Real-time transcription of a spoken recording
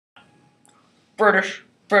British,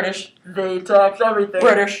 British, They tax everything.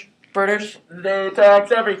 British, British. They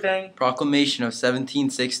tax everything. Proclamation of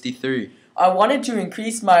 1763. I wanted to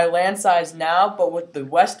increase my land size now, but with the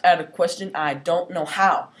West out of question, I don't know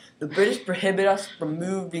how. The British prohibit us from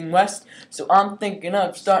moving west, so I'm thinking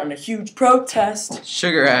of starting a huge protest.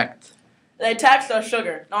 Sugar Act. They taxed our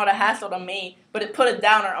sugar, not a hassle to me, but it put a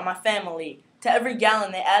downer on my family. To every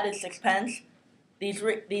gallon they added 6 pence.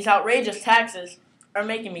 These outrageous taxes are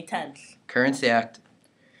making me tense. Currency Act.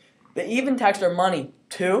 They even taxed our money,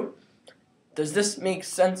 too. Does this make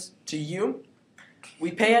sense to you?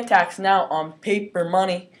 We pay a tax now on paper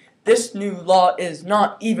money. This new law is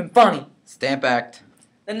not even funny. Stamp Act.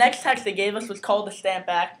 The next tax they gave us was called the Stamp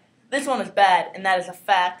Act. This one is bad, and that is a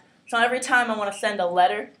fact. So every time I want to send a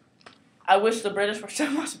letter, I wish the British were so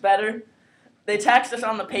much better. They taxed us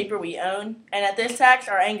on the paper we own, and at this tax,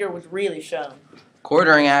 our anger was really shown.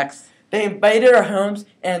 Quartering Acts. They invaded our homes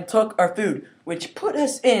and took our food, which put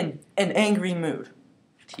us in an angry mood.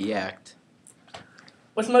 Tea Act.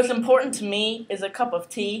 What's most important to me is a cup of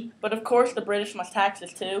tea, but of course the British must tax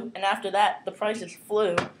us too, and after that, the prices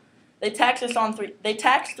flew. They taxed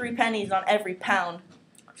 3 pennies on every pound,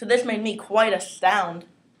 so this made me quite astound.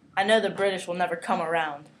 I know the British will never come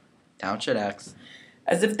around. Township Acts.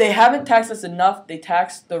 As if they haven't taxed us enough, they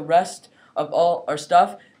taxed the rest of all our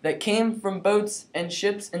stuff that came from boats and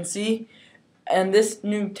ships and sea, and this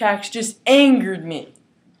new tax just angered me.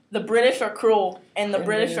 The British are cruel, and the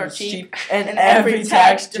British are cheap, and every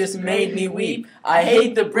tax just made me weep. I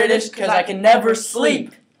hate the British because I can never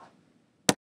sleep.